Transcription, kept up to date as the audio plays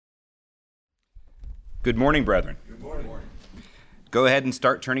Good morning, brethren. Good morning. Go ahead and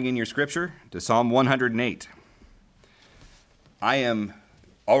start turning in your scripture to Psalm 108. I am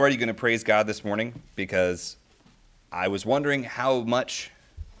already going to praise God this morning because I was wondering how much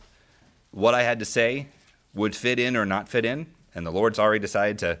what I had to say would fit in or not fit in, and the Lord's already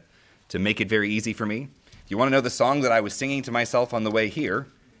decided to make it very easy for me. If you want to know the song that I was singing to myself on the way here,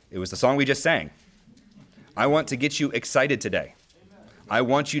 it was the song we just sang. I want to get you excited today. I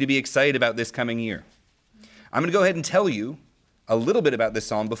want you to be excited about this coming year. I'm going to go ahead and tell you a little bit about this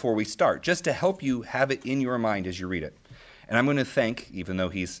psalm before we start, just to help you have it in your mind as you read it. And I'm going to thank, even though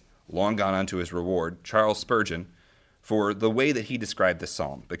he's long gone on to his reward, Charles Spurgeon, for the way that he described this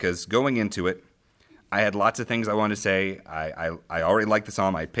psalm. Because going into it, I had lots of things I wanted to say. I already liked the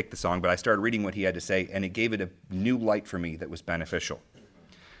psalm. I picked the song, but I started reading what he had to say, and it gave it a new light for me that was beneficial.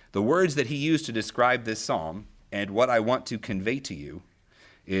 The words that he used to describe this psalm, and what I want to convey to you,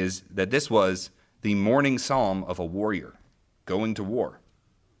 is that this was the morning psalm of a warrior going to war.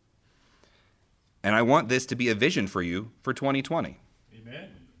 And I want this to be a vision for you for 2020. Amen.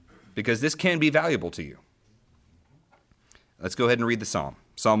 Because this can be valuable to you. Let's go ahead and read the psalm.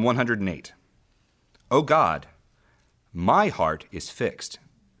 Psalm 108. O God, my heart is fixed.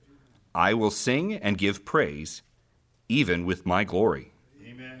 I will sing and give praise, even with my glory.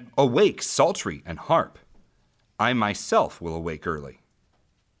 Amen. Awake, psaltery and harp. I myself will awake early.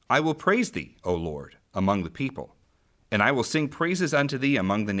 I will praise thee, O Lord, among the people, and I will sing praises unto thee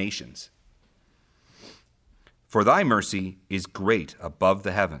among the nations. For thy mercy is great above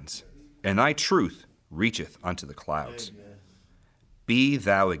the heavens, and thy truth reacheth unto the clouds. Amen. Be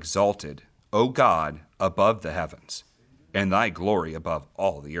thou exalted, O God, above the heavens, and thy glory above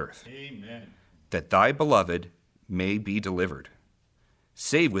all the earth. Amen. That thy beloved may be delivered.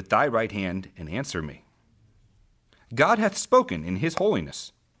 Save with thy right hand and answer me. God hath spoken in his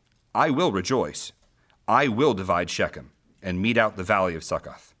holiness. I will rejoice. I will divide Shechem, and mete out the valley of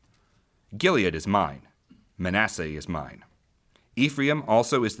Succoth. Gilead is mine. Manasseh is mine. Ephraim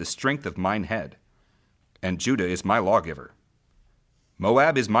also is the strength of mine head, and Judah is my lawgiver.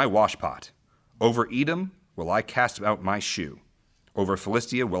 Moab is my washpot. Over Edom will I cast out my shoe. Over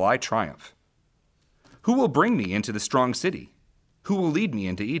Philistia will I triumph. Who will bring me into the strong city? Who will lead me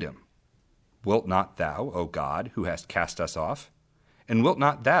into Edom? Wilt not thou, O God, who hast cast us off? And wilt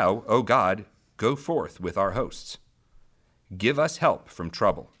not thou, O God, go forth with our hosts? Give us help from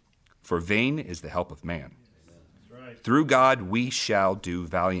trouble, for vain is the help of man. That's right. Through God we shall do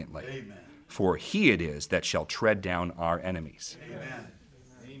valiantly, Amen. for he it is that shall tread down our enemies. Amen.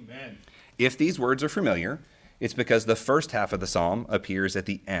 Amen. If these words are familiar, it's because the first half of the psalm appears at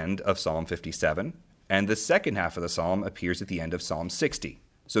the end of Psalm 57, and the second half of the psalm appears at the end of Psalm 60.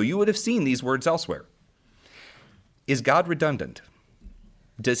 So you would have seen these words elsewhere. Is God redundant?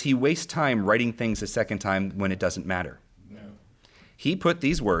 Does he waste time writing things a second time when it doesn't matter? No. He put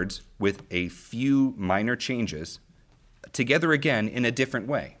these words with a few minor changes together again in a different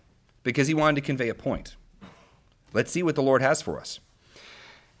way because he wanted to convey a point. Let's see what the Lord has for us.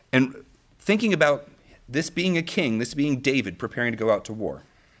 And thinking about this being a king, this being David preparing to go out to war.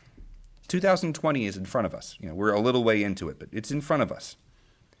 2020 is in front of us. We're a little way into it, but it's in front of us.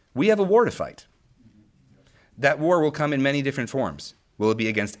 We have a war to fight. That war will come in many different forms. Will it be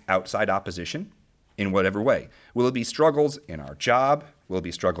against outside opposition? In whatever way. Will it be struggles in our job? Will it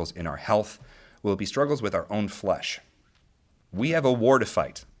be struggles in our health? Will it be struggles with our own flesh? We have a war to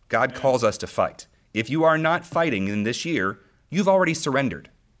fight. God calls us to fight. If you are not fighting in this year, you've already surrendered.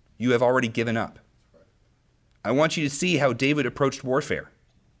 You have already given up. I want you to see how David approached warfare.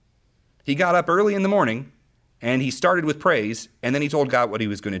 He got up early in the morning, and he started with praise, and then he told God what he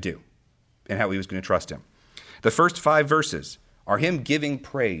was going to do and how he was going to trust him. The first 5 verses are him giving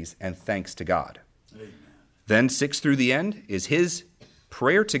praise and thanks to God. Amen. Then 6 through the end is his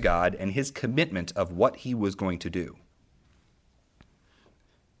prayer to God and his commitment of what he was going to do.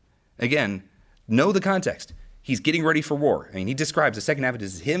 Again, know the context. He's getting ready for war. He describes the second half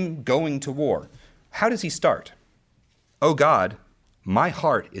as him going to war. How does he start? Oh God, my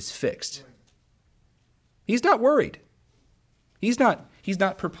heart is fixed. He's not worried. He's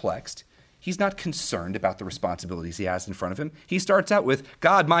not perplexed. He's not concerned about the responsibilities he has in front of him. He starts out with,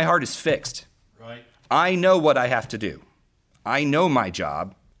 God, my heart is fixed. Right. I know what I have to do. I know my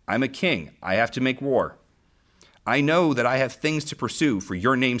job. I'm a king. I have to make war. I know that I have things to pursue for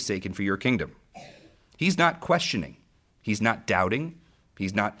your name's sake and for your kingdom. He's not questioning. He's not doubting.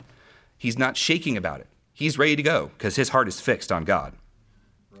 He's not shaking about it. He's ready to go because his heart is fixed on God.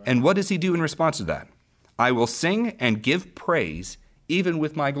 Right. And what does he do in response to that? I will sing and give praise even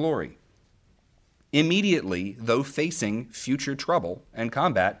with my glory. Immediately, though facing future trouble and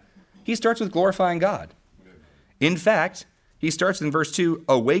combat, He starts with glorifying God. In fact, he starts in verse 2,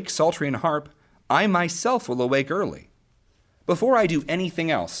 awake, psaltery, and harp. I myself will awake early. Before I do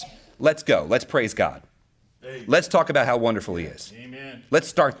anything else, let's go. Let's praise God. Let's talk about how wonderful he is. Amen. Let's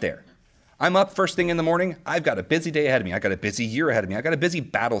start there. I'm up first thing in the morning. I've got a busy day ahead of me. I've got a busy year ahead of me. I've got a busy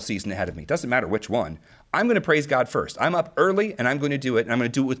battle season ahead of me. Doesn't matter which one. I'm going to praise God first. I'm up early, and I'm going to do it, and I'm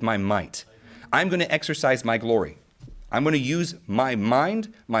going to do it with my might. I'm going to exercise my glory. I'm going to use my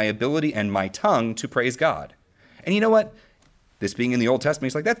mind, my ability, and my tongue to praise God. And you know what? This being in the Old Testament,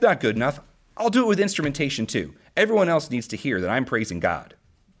 he's like, that's not good enough. I'll do it with instrumentation too. Everyone else needs to hear that I'm praising God.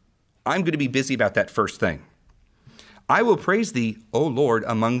 I'm going to be busy about that first thing. I will praise thee, O Lord,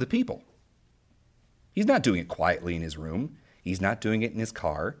 among the people. He's not doing it quietly in his room. He's not doing it in his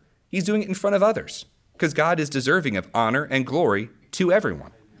car. He's doing it in front of others because God is deserving of honor and glory to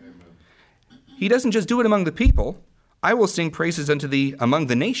everyone. He doesn't just do it among the people. I will sing praises unto thee among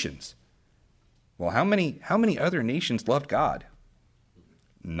the nations. Well, how many other nations loved God?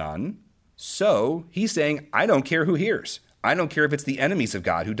 None. So he's saying, I don't care who hears. I don't care if it's the enemies of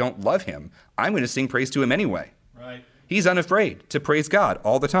God who don't love him. I'm going to sing praise to him anyway. Right. He's unafraid to praise God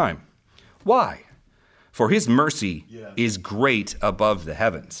all the time. Why? For his mercy is great above the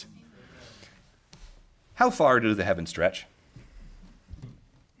heavens. How far do the heavens stretch?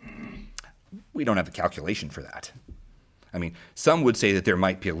 We don't have a calculation for that. I mean, some would say that there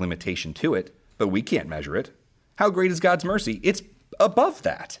might be a limitation to it, but we can't measure it. How great is God's mercy? It's above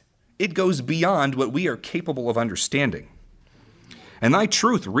that. It goes beyond what we are capable of understanding. And thy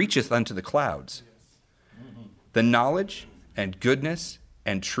truth reacheth unto the clouds. The knowledge and goodness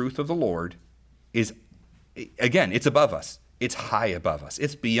and truth of the Lord is, again, it's above us. It's high above us.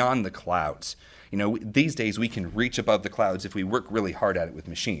 It's beyond the clouds. You know, these days we can reach above the clouds if we work really hard at it with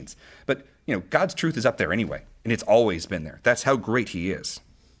machines. But, you know, God's truth is up there anyway, and it's always been there. That's how great he is.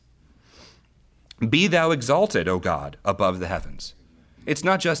 Be thou exalted, O God, above the heavens. It's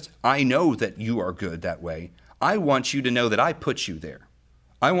not just, I know that you are good that way. I want you to know that I put you there.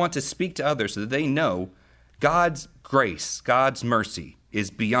 I want to speak to others so that they know God's grace, God's mercy is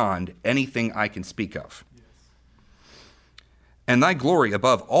beyond anything I can speak of. And thy glory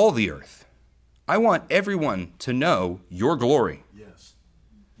above all the earth. I want everyone to know your glory. Yes.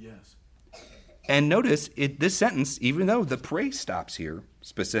 Yes. And notice this sentence, even though the praise stops here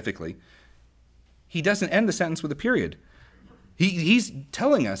specifically, he doesn't end the sentence with a period. He's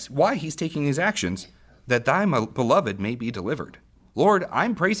telling us why he's taking his actions, that thy beloved may be delivered. Lord,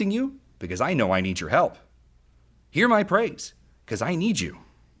 I'm praising you because I know I need your help. Hear my praise because I need you.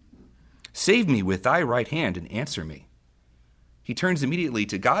 Save me with thy right hand and answer me. He turns immediately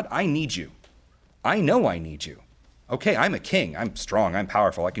to God. I need you. I know I need you. Okay, I'm a king. I'm strong. I'm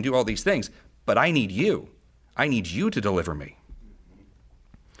powerful. I can do all these things, but I need you. I need you to deliver me.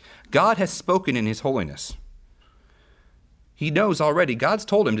 God has spoken in his holiness. He knows already. God's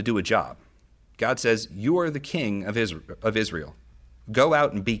told him to do a job. God says, you are the king of Israel. Go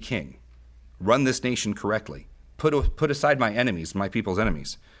out and be king. Run this nation correctly. Put aside my enemies, my people's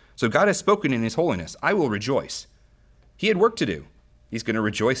enemies. So God has spoken in his holiness. I will rejoice. He had work to do. He's going to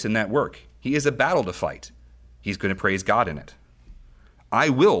rejoice in that work. He has a battle to fight. He's going to praise God in it. I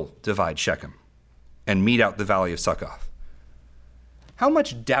will divide Shechem and mete out the valley of Succoth. How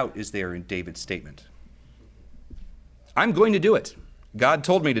much doubt is there in David's statement? I'm going to do it. God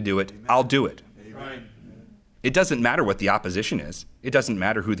told me to do it. I'll do it. Right. It doesn't matter what the opposition is. It doesn't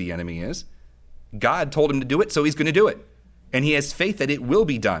matter who the enemy is. God told him to do it, so he's going to do it. And he has faith that it will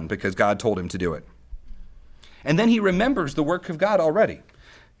be done because God told him to do it. And then he remembers the work of God already.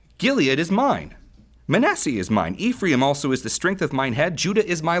 Gilead is mine. Manasseh is mine. Ephraim also is the strength of mine head. Judah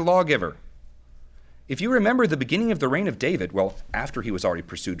is my lawgiver. If you remember the beginning of the reign of David, well, after he was already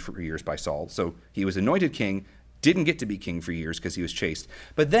pursued for years by Saul, so he was anointed king, didn't get to be king for years because he was chased.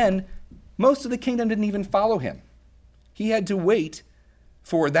 But then most of the kingdom didn't even follow him. He had to wait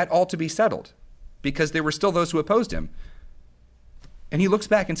for that all to be settled because there were still those who opposed him. And he looks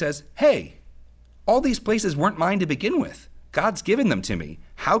back and says, hey, all these places weren't mine to begin with. God's given them to me.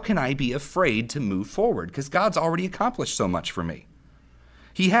 How can I be afraid to move forward? Because God's already accomplished so much for me.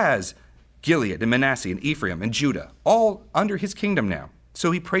 He has Gilead and Manasseh and Ephraim and Judah all under his kingdom now.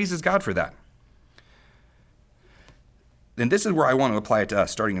 So he praises God for that. And this is where I want to apply it to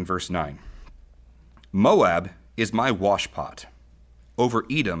us, starting in verse 9. Moab is my washpot. Over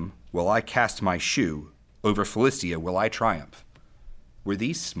Edom will I cast my shoe. Over Philistia will I triumph. Were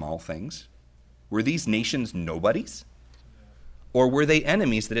these small things? Were these nations nobodies? Or were they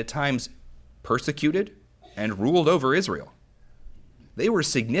enemies that at times persecuted and ruled over Israel? They were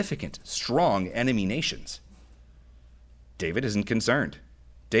significant, strong enemy nations. David isn't concerned.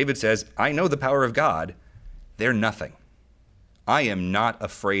 David says, I know the power of God. They're nothing. I am not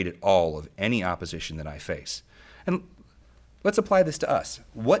afraid at all of any opposition that I face. And let's apply this to us.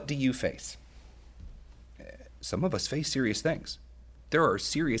 What do you face? Some of us face serious things. There are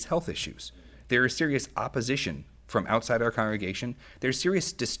serious health issues. There is serious opposition from outside our congregation. There's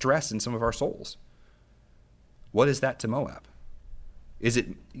serious distress in some of our souls. What is that to Moab? Is it,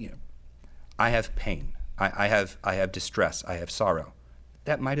 I have pain. I have distress. I have sorrow.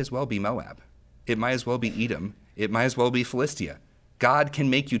 That might as well be Moab. It might as well be Edom. It might as well be Philistia. God can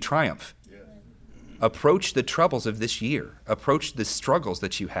make you triumph. Yeah. Approach the troubles of this year. Approach the struggles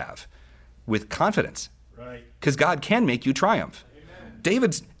that you have with confidence. Right. Because God can make you triumph. Amen.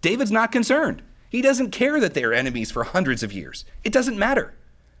 David's not concerned. He doesn't care that they are enemies for hundreds of years. It doesn't matter.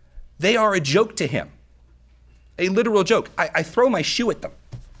 They are a joke to him. A literal joke. I throw my shoe at them.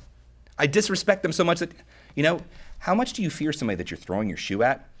 I disrespect them so much that, how much do you fear somebody that you're throwing your shoe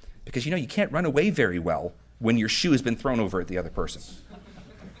at? Because, you can't run away very well when your shoe has been thrown over at the other person.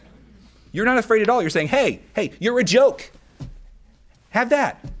 You're not afraid at all. You're saying, hey, you're a joke. Have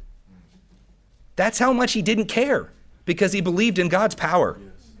that. That's how much he didn't care because he believed in God's power.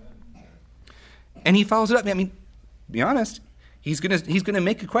 And he follows it up. Be honest. He's gonna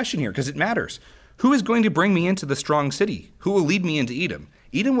make a question here because it matters. Who is going to bring me into the strong city? Who will lead me into Edom?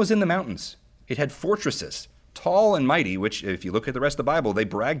 Edom was in the mountains. It had fortresses, tall and mighty, which if you look at the rest of the Bible, they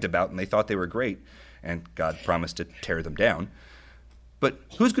bragged about and they thought they were great. And God promised to tear them down. But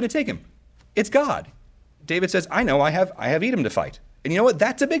who's going to take him? It's God. David says, I know I have Edom to fight. And you know what?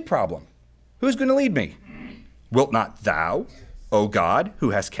 That's a big problem. Who's going to lead me? Wilt not thou, O God,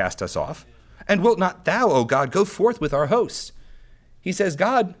 who hast cast us off? And wilt not thou, O God, go forth with our hosts? He says,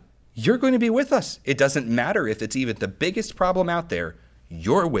 God, you're going to be with us. It doesn't matter if it's even the biggest problem out there.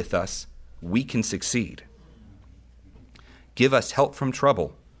 You're with us. We can succeed. Give us help from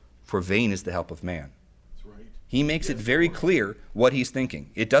trouble, for vain is the help of man. That's right. He makes it very clear what he's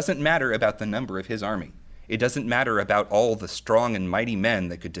thinking. It doesn't matter about the number of his army. It doesn't matter about all the strong and mighty men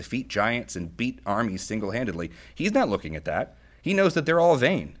that could defeat giants and beat armies single-handedly. He's not looking at that. He knows that they're all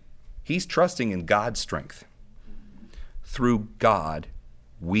vain. He's trusting in God's strength. Through God,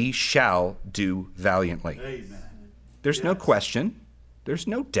 we shall do valiantly. Amen. There's no question. There's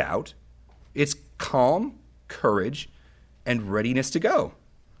no doubt. It's calm, courage, and readiness to go.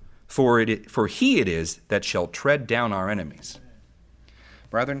 For he it is that shall tread down our enemies.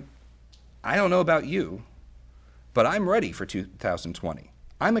 Brethren, I don't know about you, but I'm ready for 2020.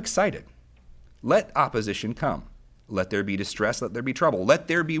 I'm excited. Let opposition come. Let there be distress. Let there be trouble. Let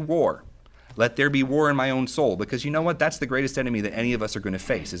there be war. Let there be war in my own soul. Because you know what? That's the greatest enemy that any of us are going to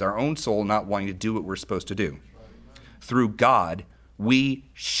face, is our own soul not wanting to do what we're supposed to do. Through God, we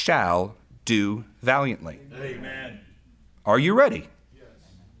shall do valiantly. Amen. Are you ready?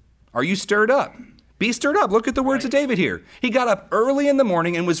 Are you stirred up? Be stirred up. Look at the words of David here. He got up early in the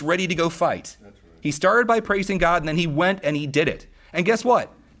morning and was ready to go fight. That's right. He started by praising God, and then he went and he did it. And guess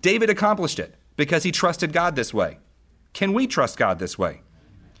what? David accomplished it because he trusted God this way. Can we trust God this way?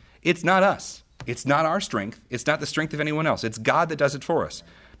 It's not us. It's not our strength. It's not the strength of anyone else. It's God that does it for us.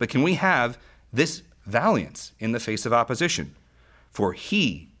 But can we have this valiance in the face of opposition? For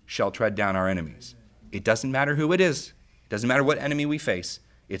he shall tread down our enemies. It doesn't matter who it is. It doesn't matter what enemy we face.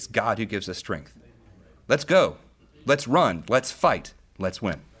 It's God who gives us strength. Let's go. Let's run. Let's fight. Let's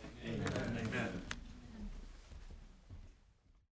win.